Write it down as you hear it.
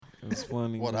It's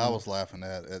funny. What I was laughing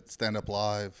at Stand Up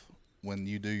Live when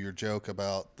you do your joke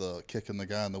about the kicking the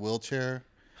guy in the wheelchair.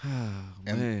 Oh,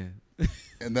 and, man.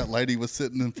 And that lady was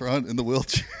sitting in front in the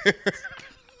wheelchair.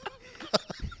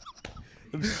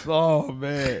 Oh,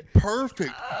 man.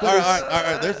 Perfect. All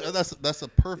right. That's a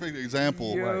perfect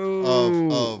example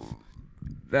of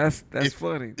That's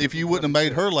funny. If you wouldn't have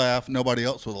made her laugh, nobody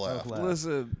else would have laughed.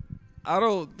 Listen, I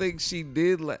don't think she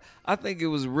did laugh. I think it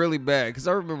was really bad because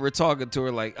I remember talking to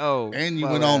her like, oh. And you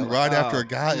went on right after a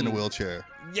guy in a wheelchair.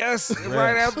 Yes,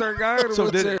 right after a guy in a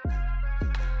wheelchair.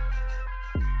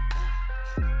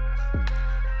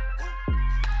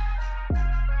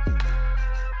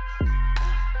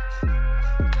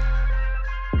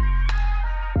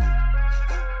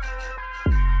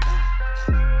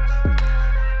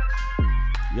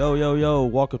 Yo,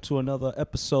 welcome to another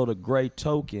episode of Great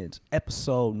Tokens,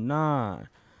 episode 9.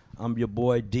 I'm your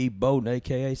boy D Bowden,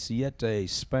 a.k.a. Siete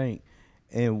Spank,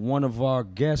 and one of our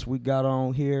guests we got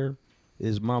on here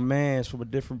is my man from a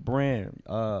different brand,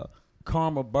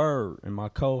 Karma Byrd, and my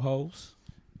co-host.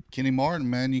 Kenny Martin,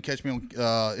 man. You catch me on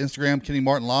Instagram, Kenny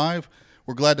Martin Live.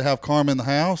 We're glad to have Karma in the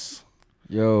house.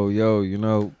 Yo, you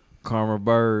know, Karma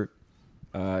Byrd,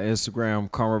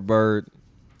 Instagram, Karma Byrd,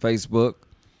 Facebook.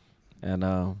 And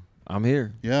I'm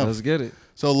here. Yeah. Let's get it.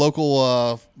 So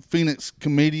local Phoenix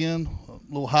comedian, a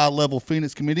little high-level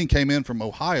Phoenix comedian, came in from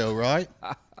Ohio, right?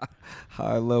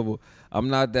 High level. I'm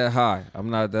not that high. You're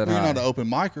not an open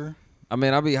micer. I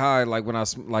mean, I'll be high like when I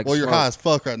like. Well, you're high as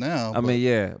fuck right now. I mean,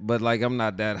 yeah, but like I'm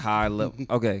not that high level.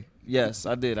 Okay. Yes,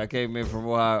 I did. I came in from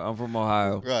Ohio. I'm from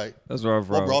Ohio. Right. That's where I'm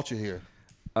from. What brought you here?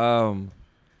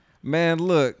 Man,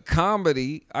 look,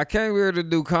 comedy. I came here to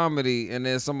do comedy, and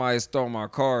then somebody stole my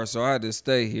car, so I had to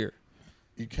stay here.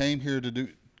 You came here to do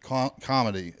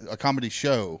comedy, a comedy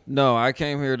show. No, I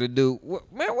came here to do.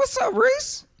 Man, what's up,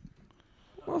 Reese?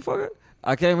 Motherfucker.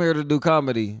 I came here to do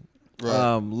comedy.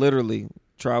 Right. Literally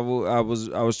travel. I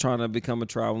was trying to become a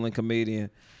traveling comedian,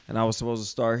 and I was supposed to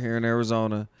start here in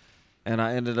Arizona, and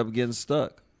I ended up getting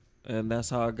stuck, and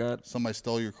that's how I got. Somebody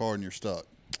stole your car and you're stuck.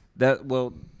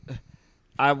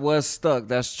 I was stuck.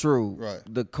 That's true. Right.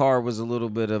 The car was a little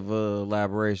bit of a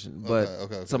elaboration, but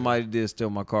Okay. somebody did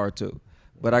steal my car too.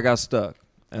 But I got stuck,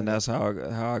 and that's how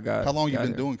I got. How long you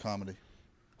been doing comedy?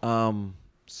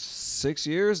 6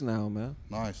 years now, man.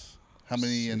 Nice. How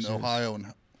many in Ohio?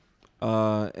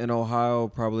 In Ohio,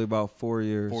 probably about 4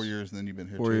 years. 4 years, and then you've been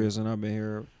here 4 years, and I've been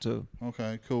here too.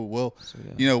 Okay, cool. Well,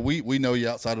 yeah. you know, we know you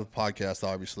outside of the podcast,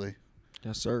 obviously.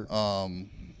 Yes, sir.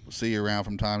 See you around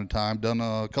from time to time. Done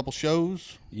a couple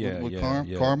shows with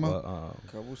Karma.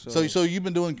 Couple shows. So you've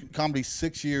been doing comedy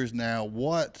 6 years now.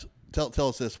 Tell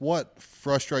us this. What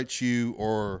frustrates you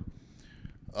or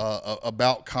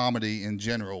about comedy in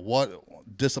general? What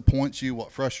disappoints you?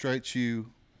 What frustrates you?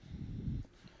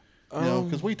 You know,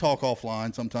 because we talk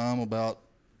offline sometime about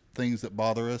things that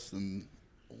bother us and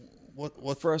what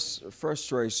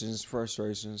frustrations.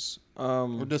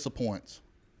 Or disappoints.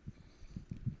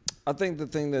 I think the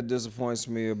thing that disappoints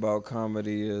me about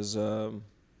comedy is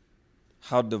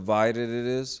how divided it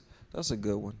is. That's a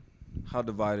good one. How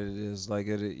divided it is. Like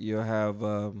you have,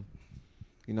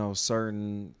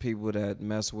 certain people that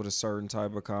mess with a certain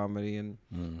type of comedy, and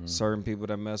certain people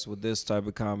that mess with this type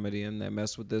of comedy, and that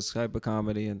mess with this type of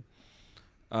comedy. And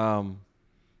I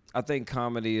think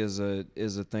comedy is a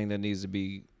thing that needs to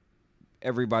be.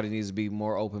 Everybody needs to be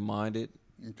more open-minded.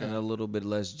 Okay. And a little bit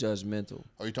less judgmental.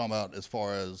 Are you talking about as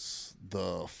far as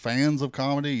the fans of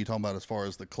comedy? Are you talking about as far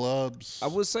as the clubs? I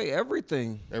would say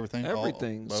everything.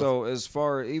 Everything. So as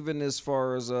far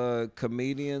as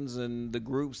comedians and the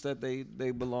groups that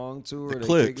they belong to or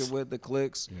they kick it with, the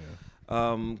cliques,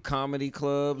 comedy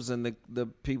clubs and the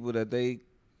people that they,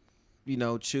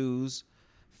 choose,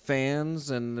 fans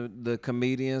and the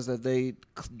comedians that they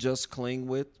just cling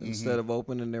with instead of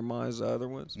opening their minds to other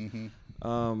ones. Mm-hmm.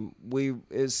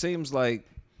 It seems like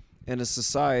in a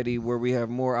society where we have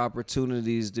more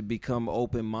opportunities to become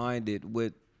open-minded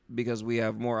because we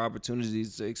have more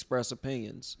opportunities to express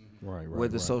opinions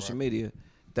with the social media,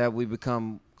 that we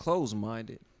become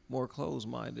more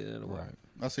closed-minded in a way. Right.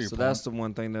 I see your point. That's the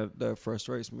one thing that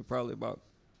frustrates me probably about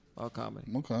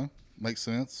comedy. Okay. Makes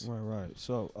sense. Right.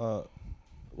 So,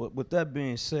 with that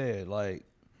being said, like,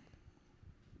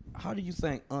 how do you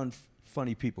think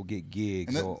funny people get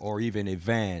gigs or even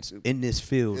advance in this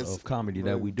field of comedy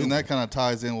that we do? And that kind of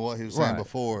ties in with what he was saying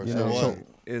before.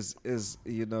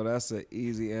 That's an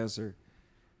easy answer.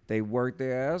 They work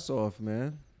their ass off,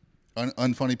 man.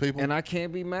 Unfunny people? And I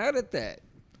can't be mad at that.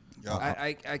 Yeah.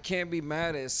 I can't be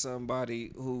mad at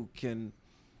somebody who can.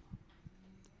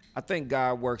 I think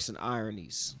God works in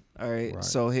ironies. All right.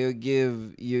 So he'll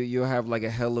give you. You'll have like a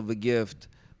hell of a gift,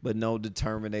 but no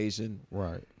determination.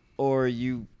 Right. Or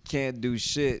you can't do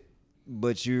shit,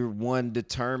 but you're one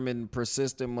determined,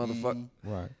 persistent motherfucker.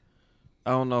 Right. I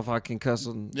don't know if I can cuss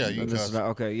on. Yeah, you can cuss.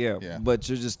 Okay, yeah. But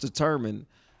you're just determined.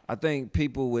 I think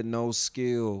people with no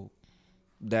skill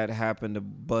that happen to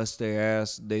bust their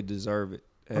ass, they deserve it.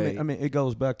 Hey. I mean, it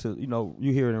goes back to,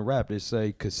 you hear it in rap, they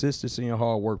say consistency and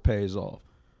hard work pays off.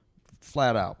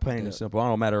 Flat out, plain and simple. I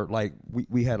don't matter, like,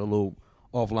 we had a little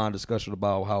offline discussion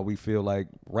about how we feel like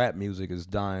rap music is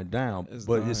dying down,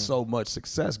 but it's so much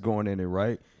success going in it,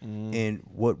 right? And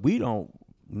what we don't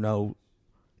know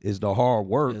is the hard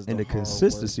work and the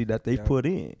consistency that they put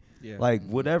in. Yeah. Like,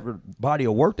 whatever body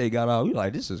of work they got out, you're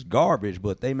like, this is garbage,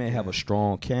 but they may have a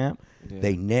strong camp. Yeah.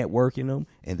 They networking them,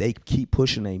 and they keep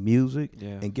pushing their music.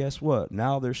 Yeah. And guess what?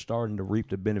 Now they're starting to reap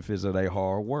the benefits of their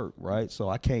hard work, right? So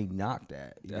I can't knock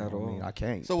that. You know what I mean? I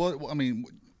can't. So, let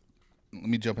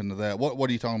me jump into that. What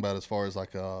are you talking about as far as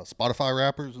like Spotify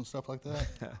rappers and stuff like that?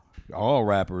 All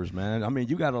rappers, man. I mean,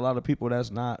 you got a lot of people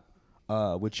that's not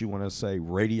what you want to say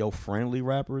radio friendly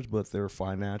rappers, but they're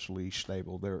financially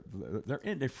stable.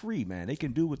 They're free, man. They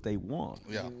can do what they want.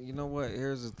 Yeah. You know what?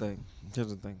 Here's the thing.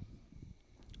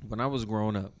 When I was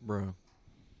growing up, bro,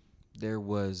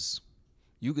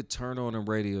 you could turn on a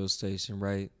radio station,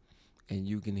 right, and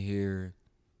you can hear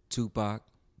Tupac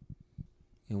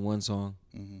in one song.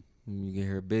 Mm-hmm. And you can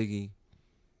hear Biggie,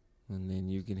 and then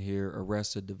you can hear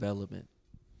Arrested Development,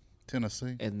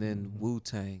 Tennessee, and then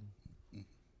Wu-Tang.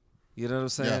 You know what I'm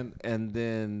saying? Yeah. And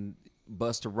then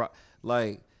Busta Rhymes.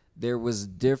 Like, there was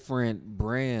different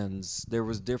brands, there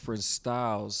was different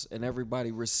styles, and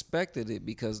everybody respected it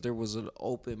because there was an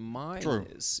open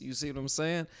mindedness. You see what I'm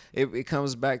saying? It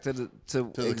comes back to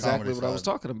exactly what I was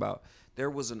talking about. There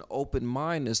was an open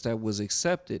mindedness that was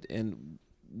accepted, and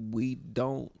we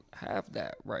don't have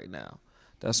that right now.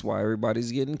 That's why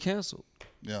everybody's getting canceled.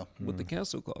 Yeah. With the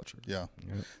cancel culture. Yeah.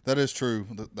 That is true.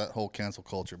 That whole cancel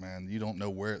culture, man. You don't know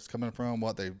where it's coming from,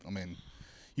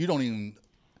 you don't even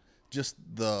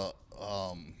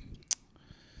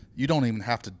you don't even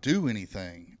have to do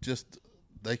anything. Just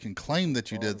they can claim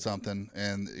that you did something,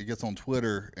 and it gets on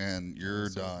Twitter, and you're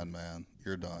done, man.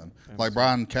 You're done. Like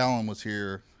Brian Callen was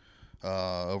here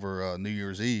over New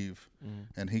Year's Eve,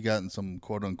 and he got in some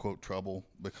quote unquote trouble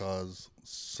because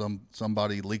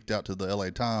somebody leaked out to the LA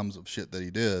Times of shit that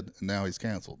he did, and now he's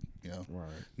canceled. Right.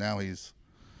 Now he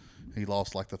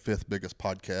lost like the 5th biggest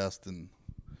podcast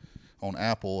on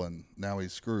Apple, and now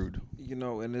he's screwed.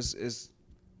 And it's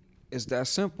that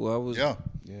simple.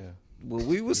 What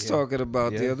we was talking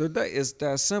about the other day, it's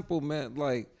that simple, man.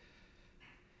 Like,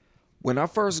 when I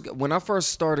first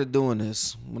started doing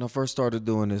this,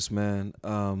 man,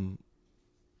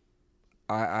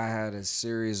 I had a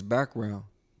serious background.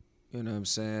 You know what I'm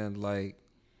saying? Like,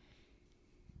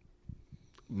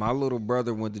 my little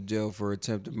brother went to jail for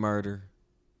attempted murder.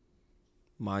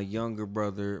 My youngest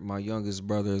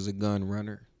brother is a gun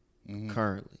runner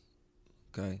currently.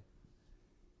 Okay.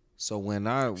 So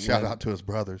shout out to his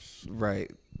brothers.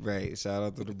 Right. Shout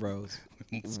out to the bros.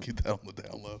 Let's keep that on the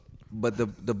down low. But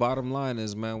the bottom line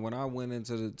is, man, when I went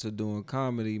into doing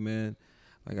comedy, man,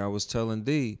 like I was telling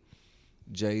D,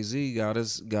 Jay-Z got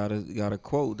a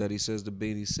quote that he says to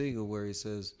Beanie Siegel, where he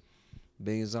says,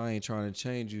 "Beans, I ain't trying to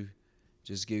change you,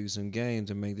 just give you some game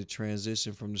to make the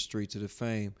transition from the street to the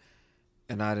fame."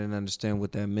 And I didn't understand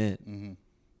what that meant. Mm-hmm.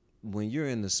 When you're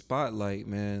in the spotlight,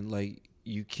 man, like,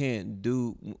 you can't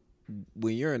do,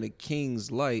 when you're in a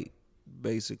king's light,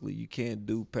 basically, you can't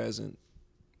do peasant.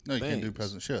 No, you can't do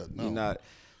peasant shit. No. You're not.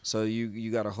 So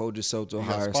you got to hold yourself to a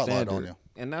higher standard,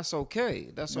 and that's okay.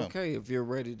 That's okay if you're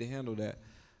ready to handle that.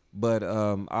 But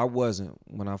I wasn't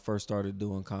when I first started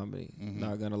doing comedy. Mm-hmm.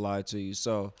 Not gonna lie to you.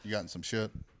 So you got in some shit.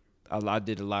 I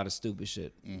did a lot of stupid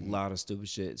shit. Mm-hmm. A lot of stupid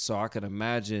shit. So I could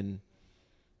imagine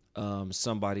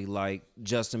somebody like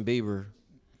Justin Bieber,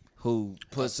 who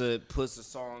puts a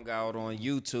song out on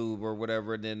YouTube or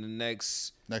whatever, and then the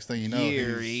next thing you know,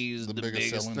 he's the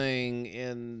biggest thing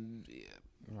in.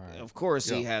 Right. Of course,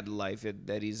 he had the life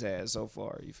that he's had so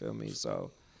far. You feel me?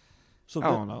 So I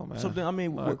don't know, man. So then, I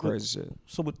mean, crazy shit.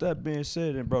 So with that being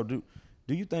said, and bro, do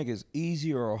you think it's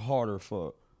easier or harder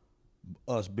for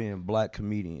us being black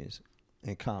comedians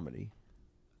in comedy?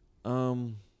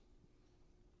 And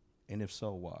if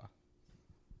so, why?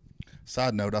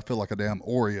 Side note: I feel like a damn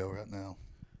Oreo right now.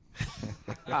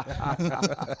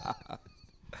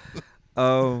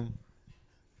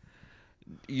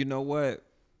 You know what?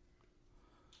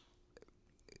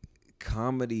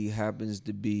 Comedy happens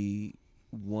to be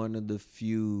one of the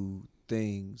few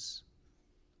things,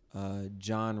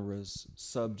 genres,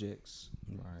 subjects,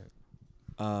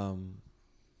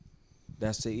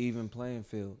 That's the even playing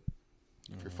field.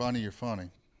 If you're funny, you're funny.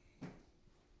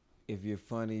 If you're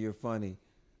funny, you're funny.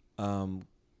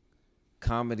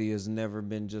 Comedy has never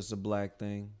been just a black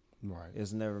thing. Right.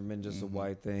 It's never been just a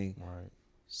white thing. Right.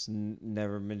 It's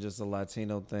never been just a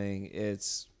Latino thing.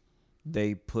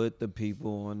 They put the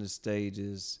people on the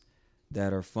stages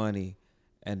that are funny.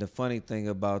 And the funny thing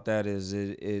about that is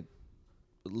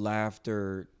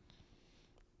laughter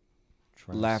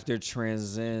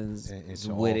transcends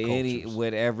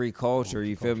with every culture.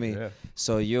 You feel me? Yeah.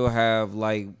 So you'll have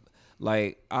like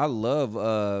I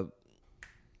love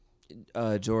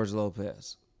George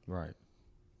Lopez. Right.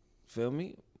 Feel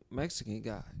me? Mexican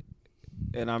guy.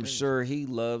 And I'm sure he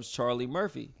loves Charlie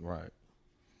Murphy. Right.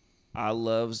 I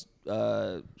love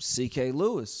C.K.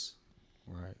 Lewis.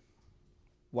 Right.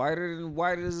 Whiter than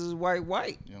white is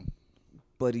white. Yeah.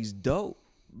 But he's dope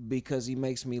because he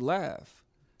makes me laugh.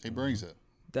 He brings it.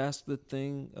 That's the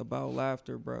thing about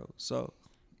laughter, bro. So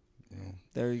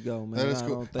there you go, man. That is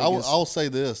cool. I'll say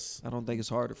this. I don't think it's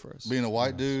harder for us. Being a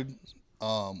white dude,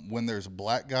 when there's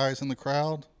black guys in the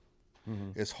crowd,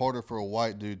 it's harder for a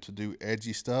white dude to do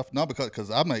edgy stuff. Not because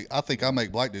I think I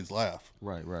make black dudes laugh.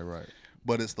 Right.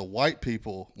 But it's the white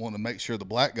people want to make sure the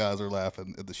black guys are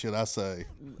laughing at the shit I say.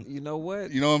 You know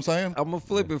what? You know what I'm saying? I'm gonna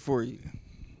flip it for you.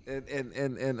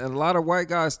 And a lot of white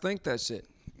guys think that shit.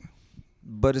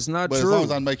 But it's not true. But as long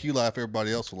as I make you laugh,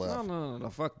 everybody else will laugh. No.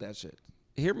 Fuck that shit.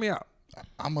 Hear me out.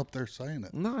 I'm up there saying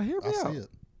it. No, hear me out. I see it.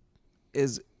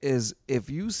 Is if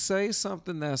you say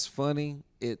something that's funny,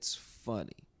 it's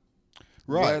funny.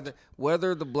 Right.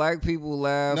 Whether the black people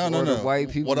laugh or the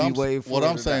white people wait for it. What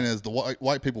I'm saying is the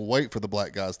white people wait for the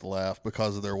black guys to laugh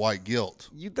because of their white guilt.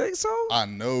 You think so? I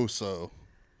know so.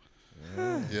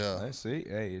 Yeah. I see.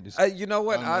 Hey, you know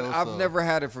what? I've never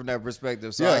had it from that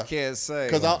perspective, so I can't say.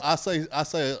 Because I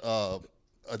say a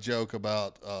joke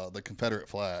about the Confederate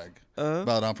flag.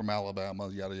 About I'm from Alabama,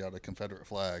 yada yada, Confederate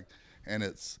flag, and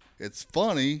it's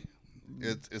funny.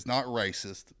 It's not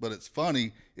racist, but it's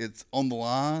funny. It's on the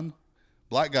line.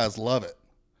 Black guys love it,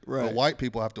 right? But white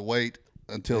people have to wait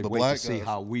until the black guys see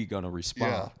how we gonna respond.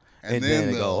 Yeah. And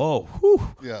then they go,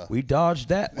 we dodged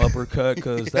that uppercut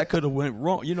because that could have went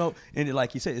wrong, And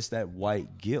like you said, it's that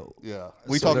white guilt. Yeah,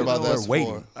 we talked about that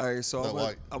before. All right,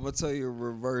 so I'm gonna tell you a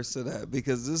reverse of that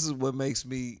because this is what makes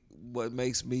me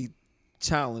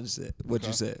challenge that what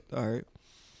you said. All right,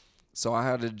 so I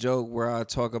had a joke where I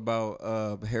talk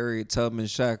about Harriet Tubman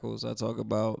Shackles. I talk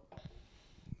about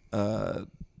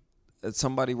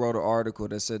somebody wrote an article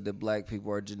that said that black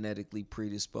people are genetically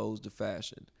predisposed to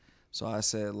fashion. So I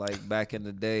said, like, back in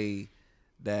the day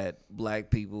that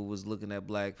black people was looking at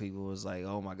black people was like,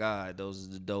 oh, my God, those are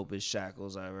the dopest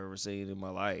shackles I've ever seen in my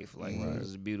life. Like, this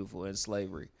is beautiful, in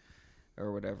slavery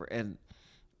or whatever. And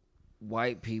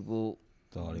white people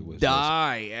thought it was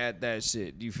die at that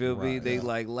shit. You feel me? They,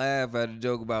 laugh at a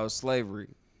joke about slavery.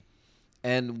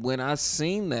 And when I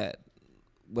seen that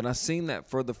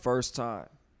for the first time,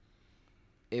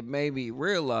 it made me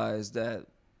realize that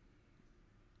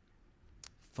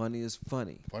funny is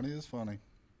funny. Funny is funny.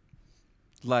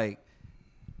 Like,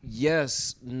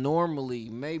 yes, normally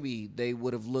maybe they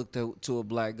would have looked to a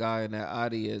black guy in that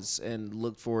audience and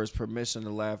looked for his permission to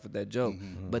laugh at that joke,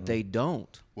 but they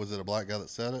don't. Was it a black guy that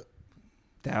said it?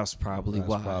 That's probably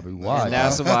why. And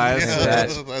that's why I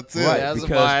said that's it. Right, that's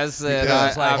why I said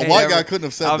a white guy couldn't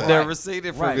have said that. I've never seen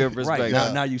it from your perspective.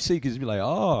 Right. Now you see because you be like,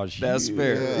 oh, shit. That's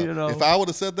fair. Yeah. If I would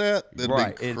have said that, it'd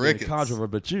be crickets. Controversial,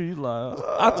 but you like,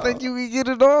 I think you can get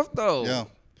it off though. Yeah.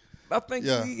 I think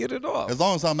you can get it off. As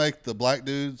long as I make the black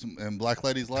dudes and black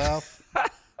ladies laugh,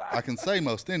 I can say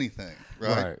most anything.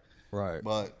 Right.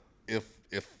 But if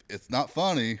it's not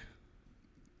funny,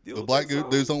 the black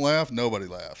dudes don't laugh, nobody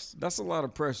laughs. That's a lot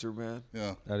of pressure, man.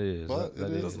 Yeah. That is.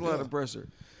 That's a lot of pressure.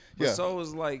 But so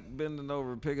is like bending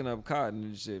over and picking up cotton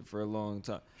and shit for a long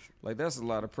time. Like, that's a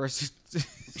lot of pressure.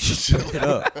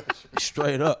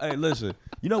 Straight up. Hey, listen.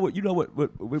 You know what?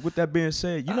 With that being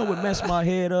said, you know what messed my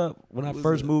head up when I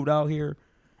first moved out here,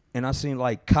 and I seen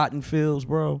like cotton fields,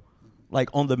 bro, like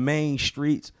on the main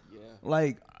streets. Yeah.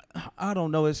 Like, I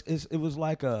don't know. It was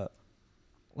like a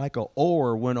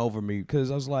aura went over me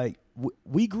because I was like,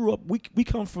 we grew up. We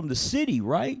come from the city,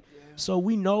 right? Yeah. So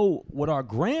we know what our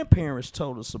grandparents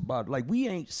told us about. Like, we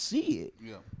ain't see it.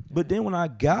 Yeah. But then when I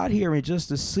got here and just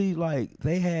to see, like,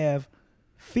 they have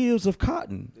fields of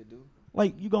cotton. They do.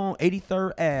 Like, you go on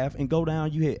 83rd Ave and go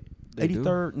down, you hit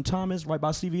 83rd and Thomas, right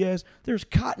by CVS. There's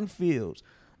cotton fields.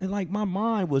 And, like, my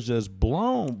mind was just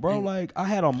blown, bro. Like, I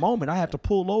had a moment. I had to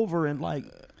pull over and, like,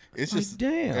 It's just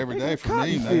damn, every day for me,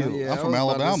 cotton man. field. Yeah, I'm I from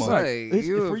was about to Alabama. say,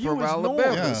 you for you, from it's Alabama,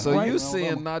 normal, Yeah, so right? you in seeing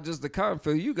Alabama. not just the cotton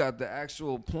field, you got the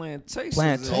actual plantations. All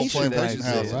and shit Plantation that plantation you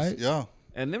houses, said. houses. right? Yeah.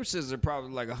 And them shits are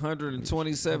probably like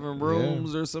 127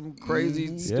 rooms or some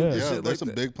crazy stupid Yeah. Yeah, shit there's like some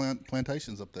that. big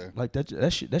plantations up there. Like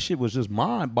that shit was just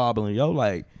mind boggling, yo.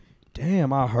 Like,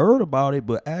 damn, I heard about it,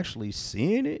 but actually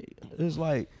seeing it, it's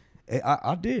like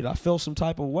I did. I felt some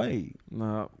type of way.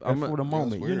 Nah, For the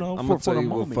moment, weird. know, I'm for gonna tell the you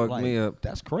what moment, fucked like, me up.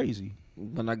 that's crazy.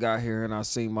 When I got here and I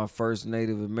seen my first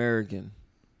Native American,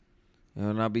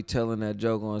 and I be telling that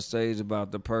joke on stage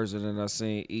about the person that I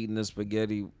seen eating the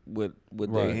spaghetti with their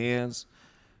Right. hands.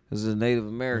 This is a Native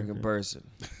American person.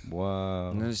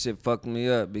 Wow. And that shit fucked me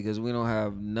up because we don't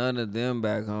have none of them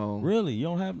back home. Really, you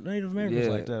don't have Native Americans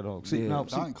Yeah. like that, though. See, Yeah. now,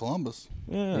 Not in Columbus.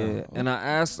 Yeah. And I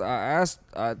asked,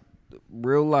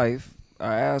 real life,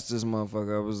 I asked this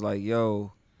motherfucker, I was like,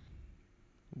 yo,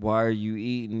 why are you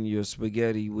eating your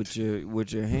spaghetti with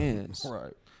your hands?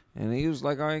 right. And he was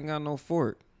like, I ain't got no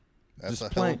fork. That's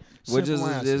Just a plain, hell. Which is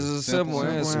simple answer. a simple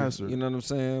Simple answer. You know what I'm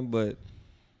saying? But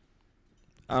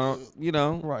I don't, you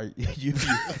know. Right. you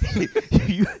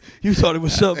thought it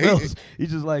was something else. You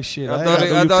just like, shit, I ain't thought, got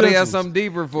he, no I thought he had utensils. something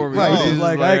deeper for me. Right. He He's was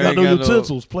like, I ain't got no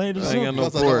utensils. Plain and I ain't got simple. no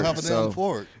Because I don't fork. have a damn So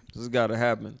fork. this got to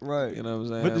happen. Right. You know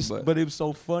what I'm saying? But it was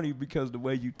so funny because the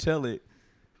way you tell it,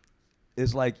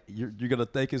 it's like you're gonna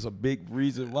think it's a big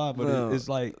reason why, but No, it's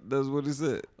like that's what he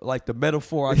said. like the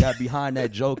metaphor I got behind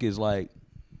that joke is like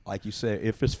you said,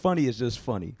 if it's funny, it's just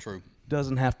funny. True.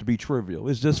 Doesn't have to be trivial.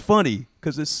 It's just funny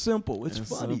because it's simple. It's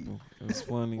funny. Simple. It's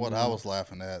funny. What man. I was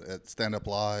laughing at Stand Up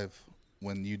Live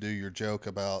when you do your joke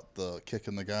about the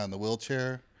kicking the guy in the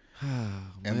wheelchair.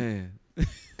 and, Man.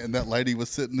 And that lady was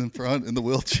sitting in front in the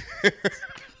wheelchair.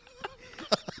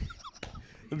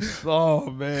 Oh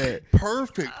man.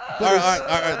 Perfect. All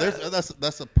right.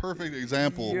 That's a perfect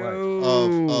example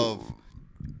of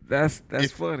That's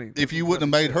funny. if you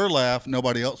wouldn't have made her laugh,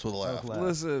 nobody else would have laughed.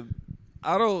 Listen,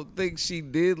 I don't think she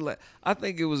did. I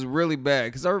think it was really bad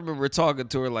because I remember talking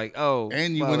to her like, "Oh,"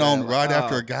 And you my went bad. on right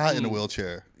after a guy in a mm.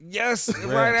 wheelchair. Yes,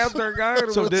 right after a guy in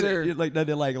a So wheelchair.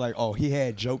 they're like, oh, he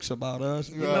had jokes about us.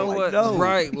 You know Like, what? no.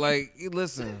 Right? Like,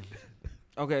 listen.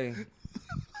 Okay,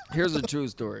 here's a true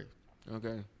story.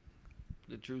 Okay,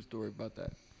 the true story about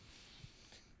that.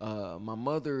 My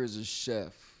mother is a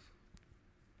chef.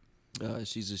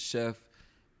 She's a chef,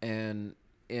 and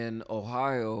in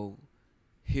Ohio,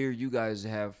 here you guys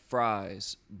have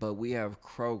Fry's, but we have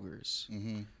Kroger's.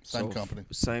 Mm-hmm. Same company.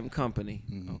 Same company.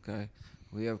 Mm-hmm. Okay,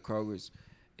 we have Kroger's,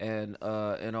 and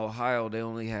in Ohio they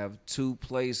only have two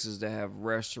places that have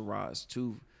restaurants.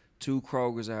 Two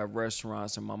Kroger's that have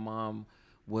restaurants, and my mom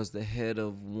was the head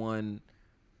of one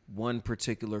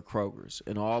particular Kroger's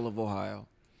in all of Ohio.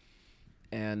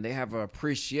 And they have an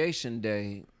appreciation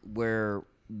day where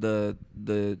the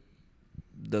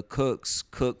cooks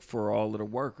cook for all of the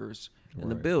workers in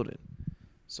the building.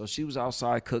 So she was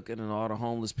outside cooking, and all the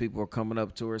homeless people are coming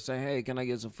up to her saying, "Hey, can I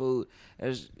get some food?"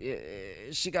 And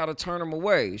she got to turn them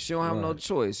away. She don't have no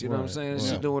choice. You know what I'm saying?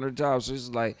 She's doing her job. So she's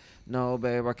like, "No,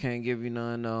 babe, I can't give you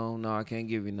none. No, I can't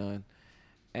give you none."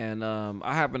 And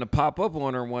I happened to pop up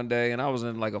on her one day, and I was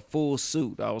in like a full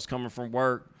suit. I was coming from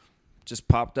work, just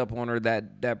popped up on her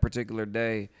that particular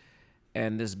day.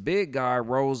 And this big guy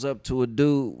rolls up to a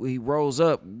dude. He rolls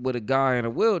up with a guy in a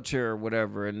wheelchair or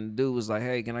whatever. And the dude was like,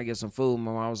 "Hey, can I get some food?"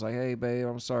 My mom was like, "Hey, babe,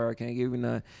 I'm sorry, I can't give you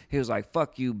none." He was like,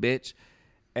 "Fuck you, bitch."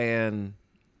 And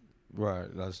Right.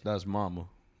 That's mama.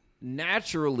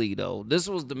 naturally, though, this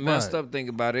was the messed up thing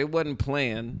about it. It wasn't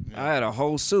planned. I had a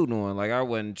whole suit on. Like, I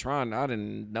wasn't trying. I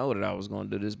didn't know that I was going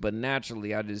to do this. But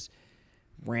naturally, I just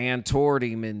ran toward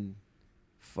him and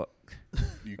fuck.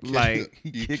 You kicked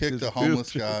kicked a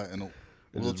homeless guy in a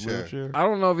wheelchair. I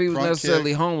don't know if he was Front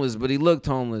necessarily kick. homeless, but he looked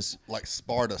homeless. Like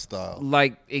Sparta style.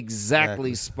 Like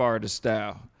exactly Sparta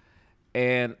style.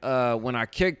 And when I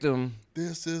kicked him,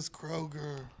 This is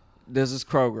Kroger. this is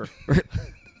Kroger.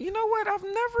 You know what? I've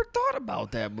never thought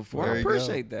about that before. There I you go.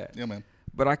 appreciate that. Yeah, man.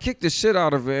 But I kicked the shit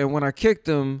out of it, and when I kicked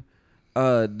him,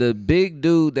 the big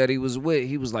dude that he was with,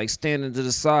 he was like standing to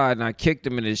the side, and I kicked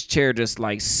him, and his chair just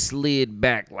like slid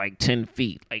back like 10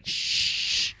 feet, like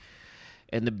shh.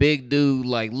 And the big dude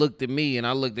like looked at me, and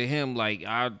I looked at him like,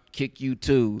 "I'll kick you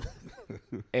too."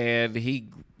 And he,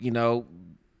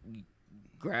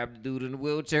 grabbed the dude in the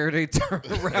wheelchair. They turned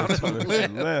around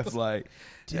and left like,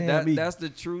 damn, that's the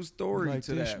true story like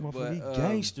to this that. motherfucker, But he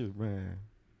gangster, man.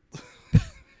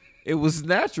 it was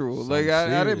natural. Something Like I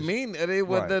didn't serious. mean it. It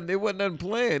wasn't. Right. It wasn't nothing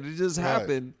planned. It just Right.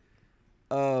 happened.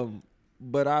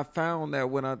 But I found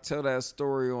that when I tell that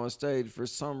story on stage, for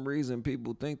some reason,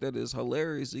 people think that it's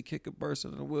hilarious to kick a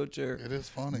person in a wheelchair. It is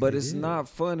funny. But it's not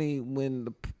funny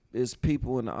when it's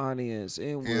people in the audience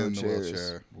in wheelchairs. In the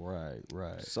wheelchair.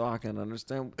 Right. So I can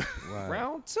understand. Right.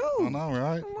 Round 2. I know,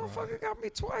 right? That motherfucker got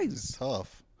me twice. It's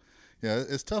tough. Yeah,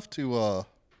 it's tough to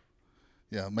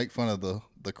make fun of the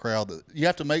crowd. That you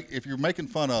have to make, if you're making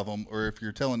fun of them or if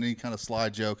you're telling any kind of sly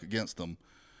joke against them,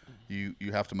 you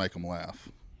have to make them laugh.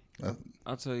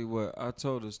 I'll tell you what. I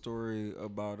told a story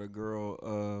about a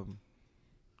girl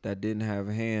that didn't have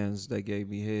hands that gave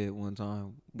me head one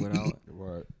time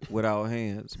without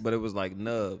hands, but it was like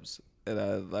nubs. And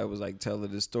I was like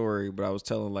telling the story, but I was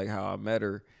telling like how I met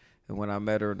her. And when I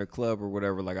met her in the club or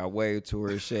whatever, like I waved to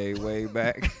her, she waved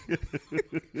back.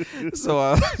 so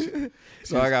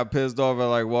I got pissed off and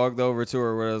like walked over to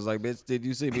her where I was like, bitch, did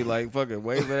you see me like fucking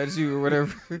waving at you or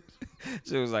whatever?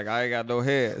 She was like, I ain't got no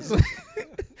hands.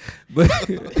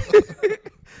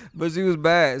 But she was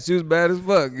bad. She was bad as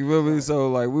fuck. You feel me? So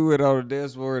like we went on the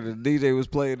dance floor and the DJ was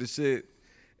playing the shit.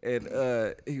 And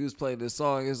he was playing this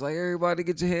song. It's like, everybody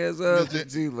get your hands up.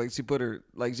 And she put her,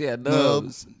 like she had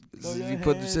nubs. She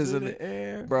put the shits in the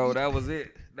air. Bro, that was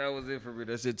it. That was it for me.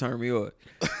 That shit turned me on.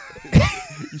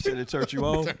 You said it turned you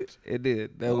on? It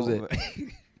did. That was it.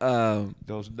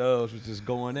 Those nubs was just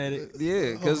going at it.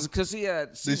 Yeah, because she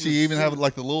had. Did she even have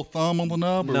like the little thumb on the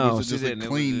nub, or no, was it just didn't. a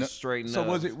clean? It was straight nub. So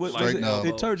was it?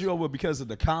 It turned you over because of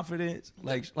the confidence,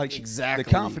 like exactly the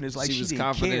confidence, like she was didn't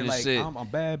confident care, as like shit. I'm a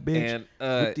bad bitch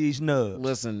and, with these nubs.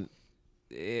 Listen,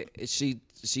 she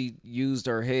used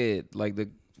her head like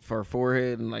for her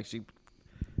forehead, and like she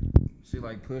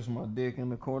like pushed my dick in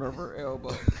the corner of her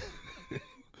elbow.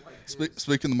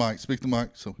 Speak in the mic. Speak the mic.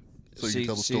 So you can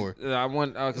tell the story. I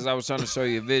want because I was trying to show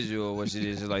you a visual of what she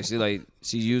did.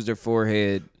 She used her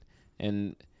forehead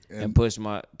and pushed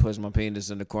my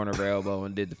penis in the corner of her elbow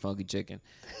and did the funky chicken,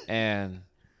 and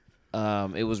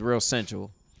it was real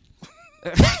sensual.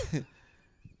 The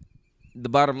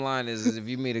bottom line is if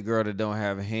you meet a girl that don't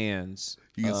have hands,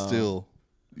 you can still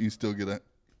get a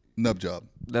nub job.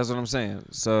 That's what I'm saying.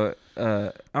 So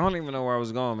I don't even know where I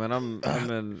was going, man. I'm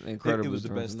an incredible. It was the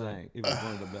best thing. It was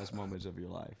one of the best moments of your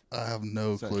life. I have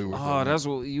no clue. That's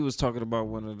what you was talking about.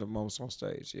 One of the moments on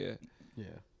stage. Yeah.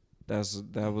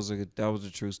 That was a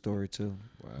true story too.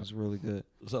 Wow. It was really good.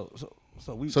 So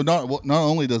not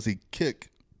only does he kick,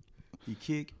 he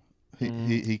kicks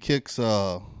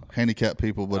handicapped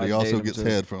people, but he also gets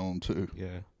head from them too. Yeah.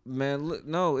 Man, look,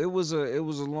 no, it was a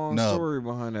long story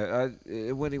behind that.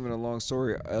 It wasn't even a long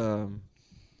story.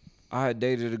 I had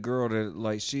dated a girl that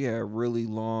like she had a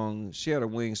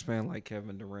wingspan like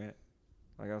Kevin Durant,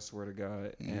 like I swear to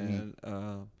God, and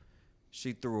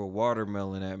she threw a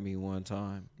watermelon at me one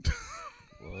time.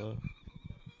 What?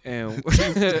 And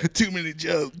too many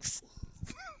jokes.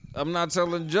 I'm not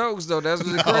telling jokes though. That's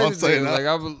what's crazy thing. Like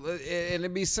and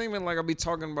it be seeming like I be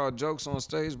talking about jokes on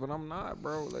stage, but I'm not,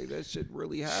 bro. Like that shit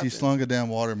really happened. She slung a damn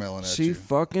watermelon at you. She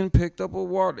fucking picked up a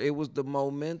water. It was the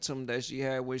momentum that she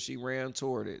had when she ran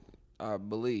toward it, I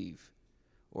believe,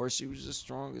 or she was just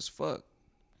strong as fuck.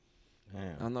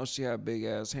 Damn. I know she had big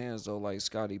ass hands though, like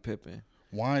Scottie Pippen.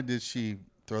 Why did she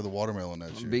throw the watermelon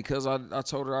at you? Because I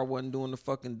told her I wasn't doing the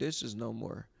fucking dishes no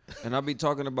more, and I be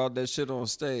talking about that shit on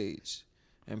stage.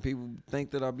 And people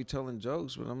think that I be telling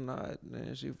jokes, but I'm not.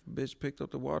 Man, she bitch picked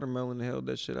up the watermelon and held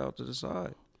that shit out to the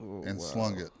side.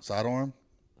 Slung it. Sidearm?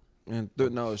 And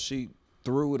no, she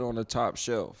threw it on the top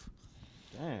shelf.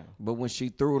 Damn. But when she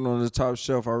threw it on the top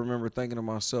shelf, I remember thinking to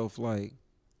myself, like,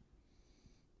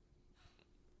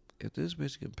 if this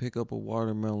bitch can pick up a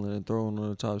watermelon and throw it on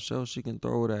the top shelf, she can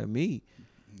throw it at me.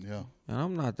 Yeah. And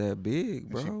I'm not that big,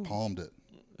 bro. And she palmed it.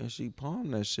 And she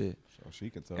palmed that shit. So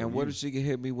she can throw and what if she could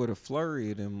hit me with a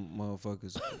flurry of them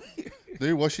motherfuckers?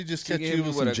 Dude, what she just catch you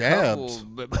with some jabs?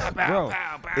 Bro,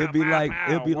 it'd be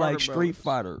like Street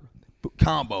Fighter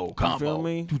combo. You feel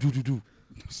me?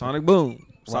 Sonic Boom.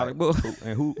 Sonic Boom.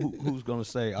 And who's gonna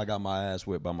say I got my ass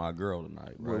whipped by my girl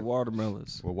tonight? Right? With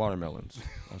watermelons.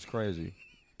 That's crazy.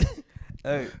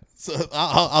 Hey, so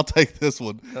I'll take this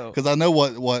one because I know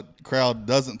what crowd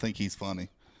doesn't think he's funny.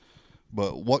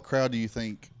 But what crowd do you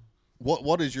think?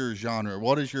 What is your genre?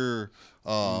 What is your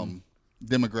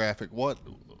demographic?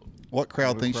 What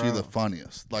crowd thinks you the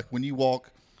funniest? Like when you walk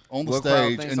on the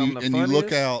stage and you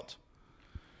look out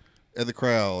at the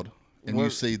crowd and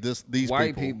you see these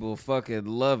white people fucking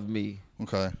love me.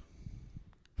 Okay.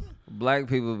 Black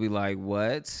people be like,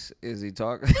 "What is he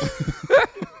talking?"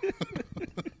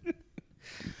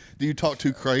 Do you talk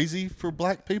too crazy for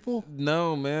black people?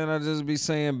 No, man. I just be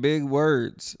saying big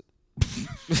words.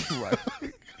 Right.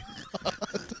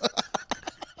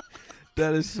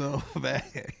 That is so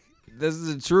bad. This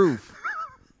is the truth.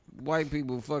 White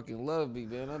people fucking love me,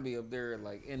 man. I be up there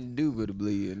like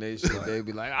indubitably, and they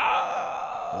be like,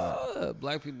 ah.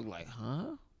 Black people like,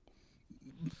 huh?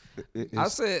 I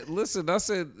said, listen. I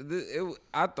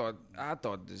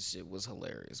thought this shit was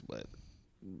hilarious, but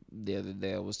the other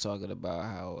day I was talking about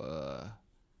how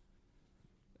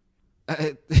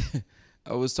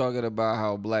I was talking about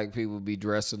how black people be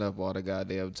dressing up all the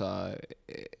goddamn time,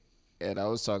 and I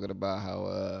was talking about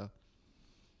how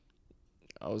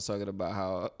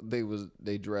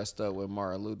they dressed up when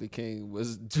Martin Luther King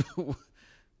was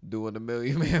doing the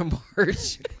Million Man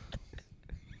March.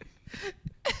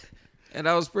 And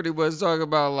I was pretty much talking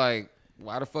about, like,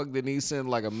 why the fuck didn't he send,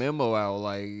 like, a memo out,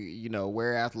 like, you know,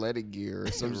 wear athletic gear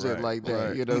or some shit like that?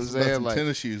 Right. You know what I'm saying? Like,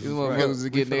 tennis shoes. these motherfuckers are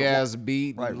getting their ass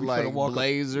beat, like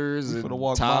blazers and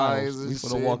ties and shit.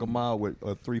 We finna walk a mile with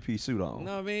a 3-piece suit on. You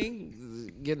know what I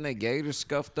mean? Getting their gators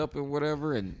scuffed up and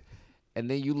whatever. And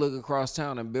then you look across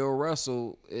town and Bill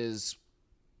Russell is,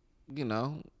 you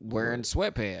know, wearing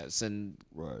sweatpants and,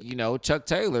 you know, Chuck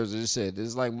Taylors and shit.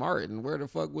 It's like, Martin, where the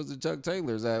fuck was the Chuck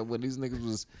Taylors at when these niggas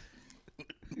was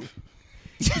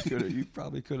you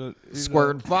probably could have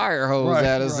squirting fire hose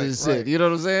at us and shit. You know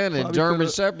what I'm saying? And Probably German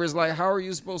Shepherds, like, how are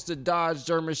you supposed to dodge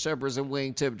German Shepherds and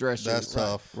wingtip dress shoes? That's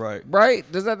tough. Right?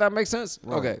 Does that not make sense?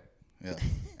 Right. Okay. Yeah.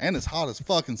 And it's hot as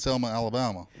fuck in Selma,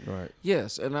 Alabama. Right.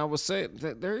 Yes, and I was saying,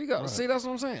 there you go. Right. See, that's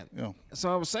what I'm saying. Yeah.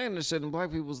 So I was saying this shit, and black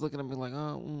people was looking at me like,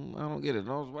 oh, I don't get it. And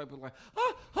all those white people like,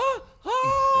 oh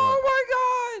my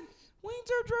God,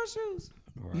 wingtip dress shoes.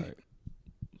 Right.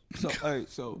 So, hey,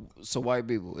 so white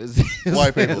people is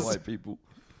White people. white people.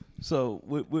 So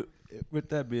with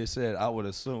that being said, I would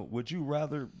assume, would you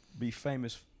rather be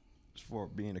famous for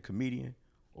being a comedian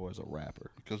or as a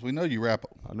rapper? Because we know you rap.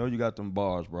 I know you got them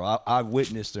bars, bro. I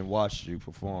witnessed and watched you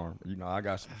perform. You know, I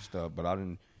got some stuff, but I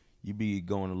didn't. You be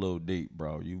going a little deep,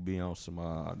 bro. You be on some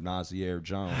Nasir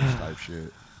Jones type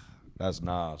shit. That's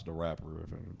Nas, the rapper.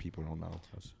 If people don't know.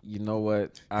 You know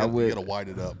what? You gotta white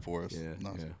it up for us. Yeah.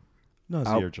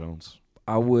 Nasir Jones.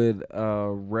 I would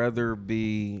rather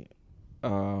be.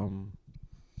 I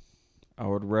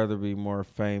would rather be more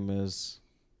famous.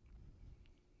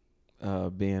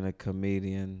 Being a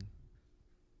comedian.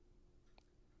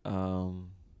 I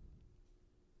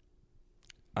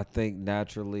think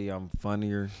naturally I'm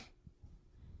funnier.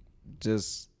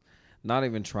 Just not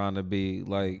even trying to be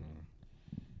like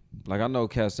I know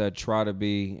cats that try to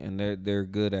be and they're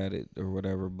good at it or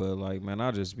whatever, but like, man,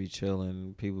 I'll just be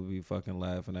chilling. People be fucking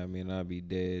laughing at me and I'd be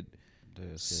dead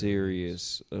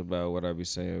serious about what I be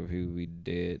saying. People be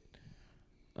dead.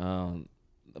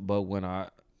 But when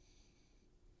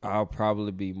I'll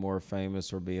probably be more famous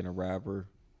for being a rapper.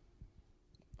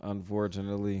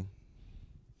 Unfortunately,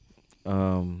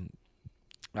 I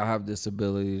have this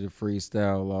ability to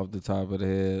freestyle off the top of the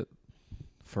head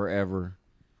forever,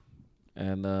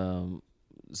 and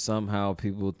somehow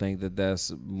people think that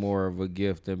that's more of a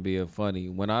gift than being funny.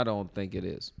 When I don't think it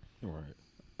is. Right.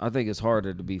 I think it's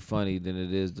harder to be funny than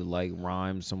it is to like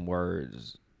rhyme some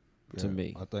words. Yeah, to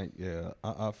me, I think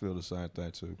I feel the same thing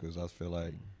too, because I feel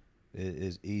like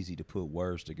it's easy to put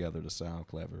words together to sound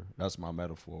clever. That's my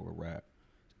metaphor with rap.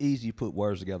 It's easy to put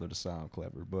words together to sound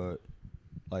clever, but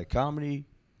like comedy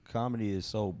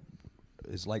is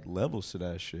it's like levels to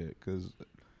that shit, because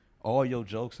all your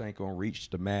jokes ain't gonna reach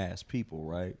the mass people,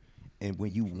 right? And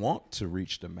when you want to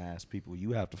reach the mass people,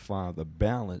 you have to find the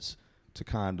balance to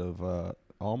kind of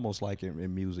almost like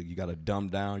in music, you got to dumb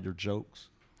down your jokes,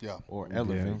 or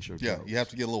elevate your jokes. Yeah, you have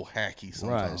to get a little hacky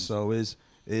sometimes. Right. So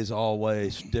it's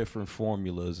always different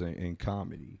formulas in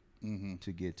comedy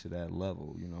to get to that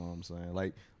level. You know what I'm saying?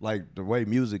 Like the way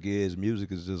music is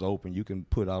just open. You can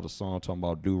put out a song talking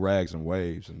about do-rags and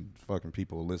waves and fucking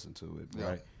people will listen to it,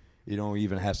 right? You don't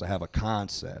even have to have a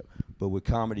concept. But with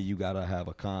comedy, you got to have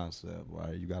a concept,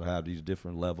 right? You got to have these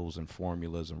different levels and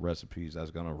formulas and recipes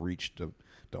that's going to reach the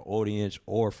audience,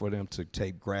 or for them to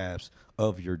take grasp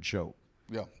of your joke.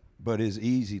 Yeah. But it's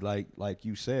easy, like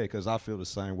you said, because I feel the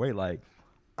same way. Like,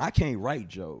 I can't write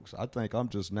jokes. I think I'm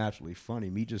just naturally funny.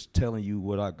 Me just telling you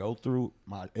what I go through,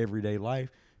 my everyday life,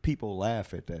 people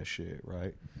laugh at that shit,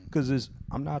 right? Because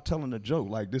I'm not telling a joke.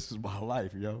 Like, this is my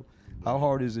life, yo. How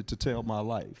hard is it to tell my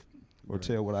life or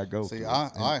tell what I go through? See,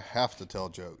 I have to tell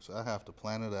jokes. I have to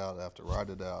plan it out. I have to write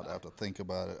it out. I have to think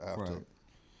about it. I have to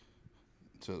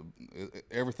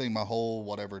everything, my whole,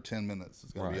 10 minutes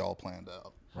is going to be all planned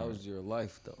out. How's your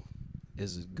life, though?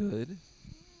 Is it good?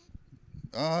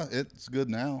 It's good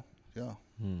now. Yeah.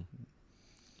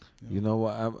 You know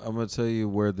what? I'm going to tell you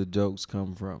where the jokes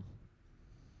come from.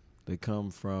 They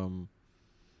come from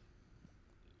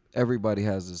everybody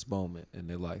has this moment in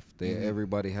their life.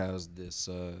 Everybody has this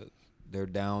their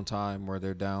downtime or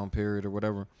their down period or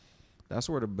whatever. That's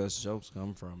where the best jokes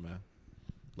come from, man.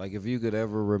 Like if you could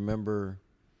ever remember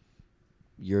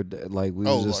your like we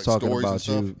was just talking about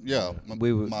you. Yeah,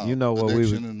 we would, you know what we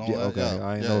would. And all Yeah, that. okay,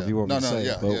 I didn't know if you want me to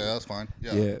say. But that's fine.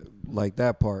 Yeah, like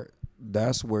that part.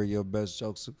 That's where your best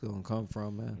jokes are gonna come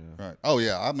from, man. Yeah. Right. Oh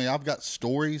yeah. I mean, I've got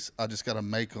stories. I just got to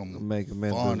make them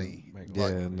funny.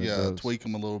 Tweak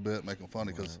them a little bit, make them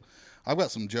funny. Because I've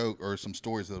got some some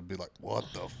stories that'll be like, "What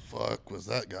the fuck was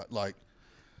that guy like?"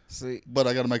 See, but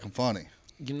I got to make them funny.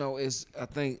 You know, it's I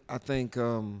think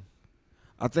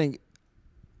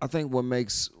what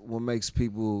makes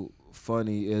people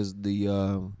funny is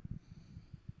the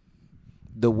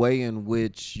way in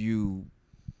which you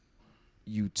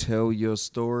tell your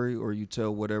story or you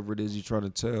tell whatever it is you're trying to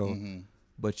tell,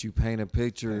 but you paint a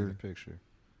picture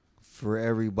for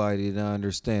everybody to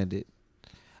understand it.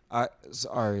 All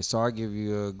right, so I'll give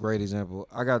you a great example.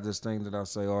 I got this thing that I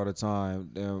say all the time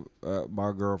that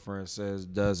my girlfriend says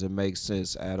doesn't make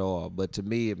sense at all, but to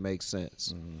me it makes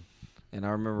sense. And I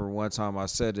remember one time I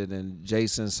said it, and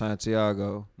Jason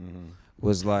Santiago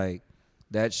was like,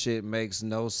 that shit makes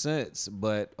no sense,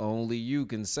 but only you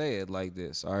can say it like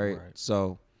this. All right.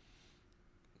 So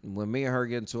when me and her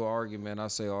get into an argument, I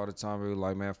say all the time, we're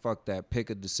like, man, fuck that. Pick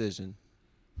a decision.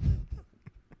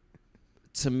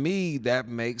 To me, that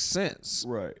makes sense.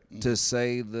 Right. To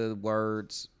say the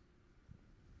words,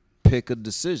 pick a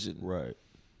decision. Right.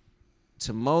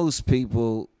 To most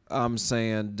people, I'm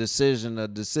saying decision. Like,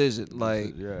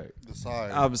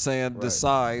 decide. I'm saying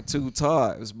decide 2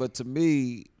 times. But to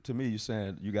me, you're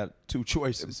saying you got 2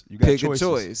 choices. You got pick choices. a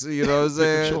choice. You know what I'm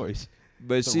saying? Pick a choice.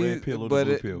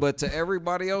 But but to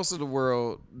everybody else in the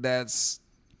world, that's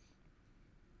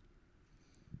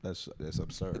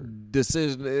absurd.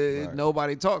 Decision.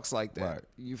 Nobody talks like that. Right.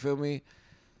 You feel me?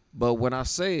 But when I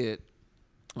say it,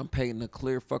 I'm painting a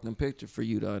clear fucking picture for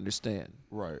you to understand.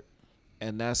 Right.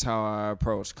 And that's how I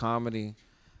approach comedy.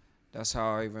 That's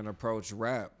how I even approach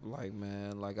rap. Like,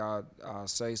 man, like I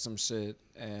say some shit,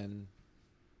 and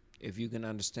if you can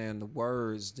understand the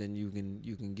words, then you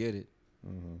can get it.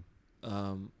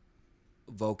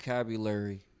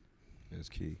 Vocabulary is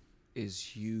key. Is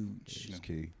huge. It's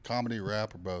key. Comedy,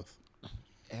 rap, or both?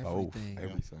 Everything.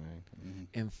 Everything.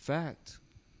 In fact,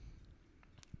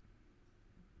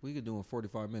 we could do in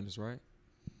 45 minutes, right?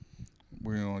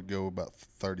 We're going to go about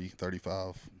 30,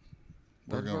 35.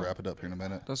 We're going to wrap it up here in a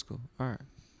minute. That's cool. All right.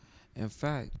 In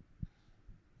fact,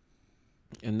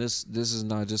 and this is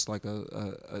not just like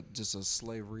just a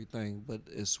slavery thing, but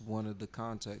it's one of the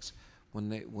contexts. When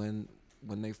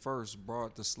they first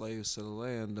brought the slaves to the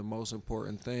land, the most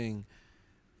important thing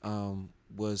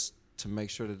was to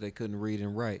make sure that they couldn't read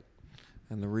and write.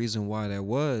 And the reason why that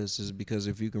is because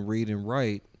if you can read and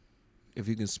write, if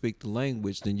you can speak the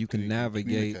language, then you can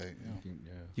navigate.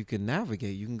 You can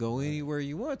navigate. You can go anywhere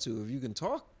you want to. If you can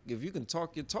talk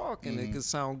your talk and it can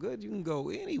sound good, you can go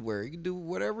anywhere. You can do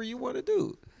whatever you want to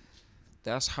do.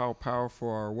 That's how powerful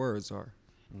our words are.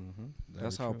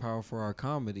 That's how powerful our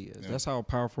comedy is. That's how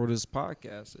powerful this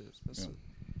podcast is.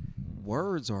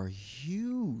 Words are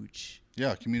huge.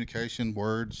 Yeah, communication,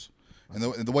 words, and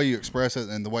the way you express it,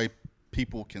 and the way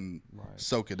people can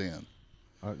soak it in.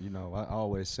 I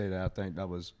always say that.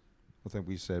 I think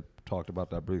we talked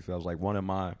about that briefly. I was like, one of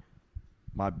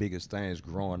my biggest things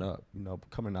growing up,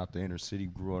 coming out the inner city,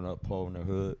 growing up poor in the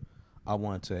hood, I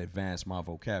wanted to advance my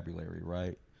vocabulary,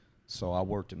 right? So I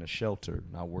worked in a shelter,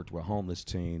 and I worked with homeless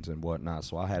teens and whatnot.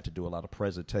 So I had to do a lot of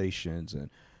presentations and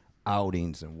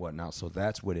outings and whatnot. So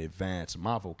that's what advanced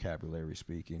my vocabulary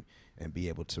speaking and be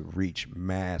able to reach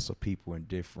mass of people in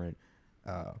different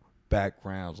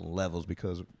backgrounds and levels,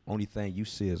 because only thing you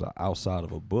see is outside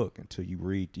of a book until you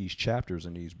read these chapters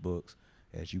in these books.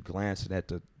 As you glancing at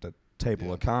the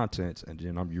table of contents, and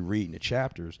then you reading the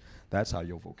chapters, that's how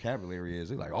your vocabulary is.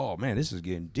 They're like, oh man, this is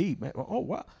getting deep, man. Oh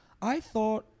wow, I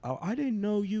didn't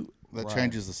know you. That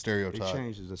changes the stereotype. It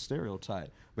changes the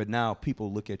stereotype. But now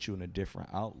people look at you in a different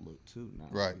outlook too. Now.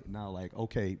 Right. Now, like,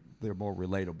 okay, they're more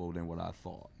relatable than what I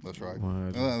thought. That's right.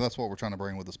 And that's what we're trying to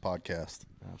bring with this podcast.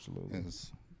 Absolutely.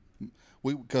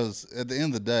 Because at the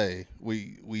end of the day,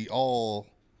 we all,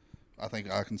 I think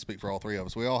I can speak for all three of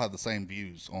us, we all have the same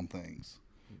views on things.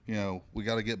 We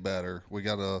got to get better. We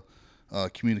got to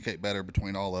communicate better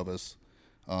between all of us.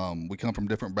 We come from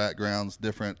different backgrounds,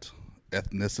 different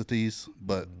ethnicities,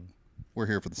 but we're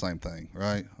here for the same thing,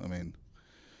 right? I mean,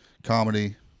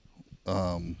 comedy.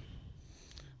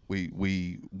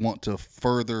 We want to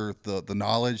further the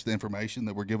knowledge, the information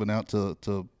that we're giving out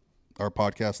to our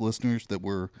podcast listeners, that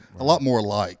we're a lot more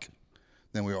alike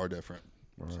than we are different.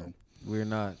 Right. So we're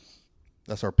not.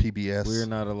 That's our PBS. We're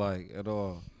not alike at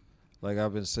all. Like,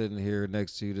 I've been sitting here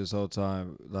next to you this whole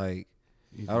time. Like,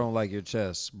 I don't like your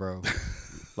chest, bro.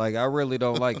 Like, I really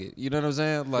don't like it. You know what I'm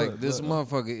saying? Like, this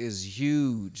motherfucker is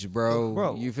huge,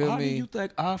 bro. You feel me? How do you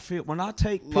think I feel when I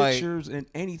take pictures and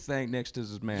anything next to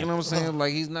this man? You know what I'm saying?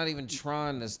 Like, he's not even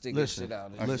trying to stick his shit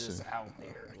out. It's just out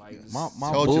there. Like, my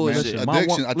told bullshit. You, man.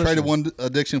 Addiction. I traded one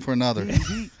addiction for another.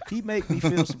 He make me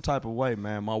feel some type of way,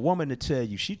 man. My woman to tell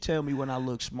you, she tell me when I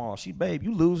look small, babe,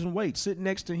 you losing weight. Sitting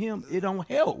next to him, it don't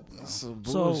help. Some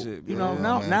bullshit, so you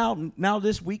know, now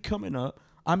this week coming up,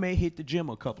 I may hit the gym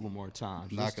a couple of more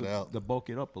times. Knock it out. To bulk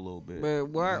it up a little bit.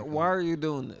 Man, why are you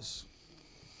doing this?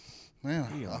 Man,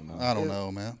 I don't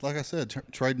know, man. Like I said,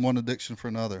 trading one addiction for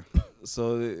another.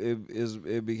 So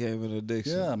it became an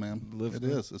addiction. Yeah, man. It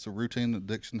is. It's a routine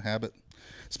addiction habit.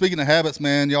 Speaking of habits,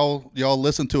 man, y'all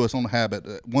listen to us on Habit.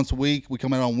 Once a week, we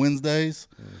come out on Wednesdays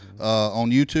on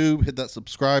YouTube. Hit that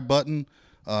subscribe button.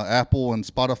 Apple and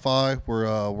Spotify.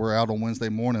 We're out on Wednesday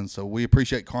morning. So we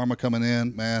appreciate Karma coming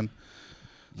in, man.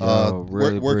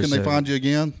 Really where can they find you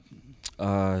again?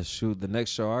 The next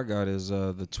show I got is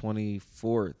the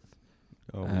 24th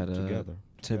at together.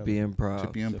 Tempe Improv.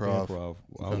 Tempe Improv.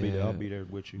 I'll be there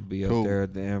with you. Be up there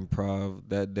at the Improv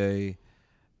that day.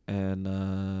 And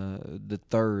the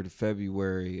 3rd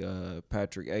February,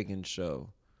 Patrick Aiken show.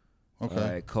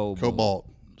 Okay. At Cobalt.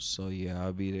 So yeah,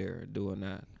 I'll be there doing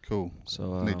that. Cool.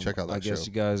 So I need to check out that I guess show.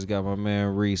 you guys got my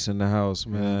man Reese in the house,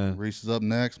 man. Reese is up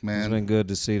next, man. It's been good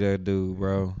to see that dude,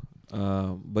 bro.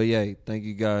 But yeah, thank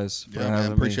you guys for having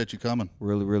me. Appreciate you coming.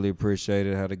 Really, really appreciate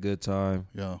it. Had a good time.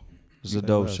 Yeah. It's a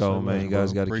dope show, man. You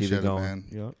guys got to keep it going.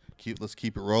 Man. Yep. Let's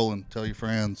keep it rolling. Tell your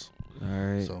friends. All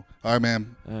right. So, all right,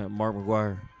 man. Mark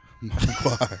McGuire.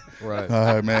 Right.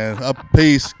 All right, man.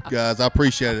 Peace, guys. I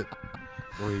appreciate it.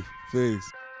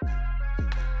 Peace.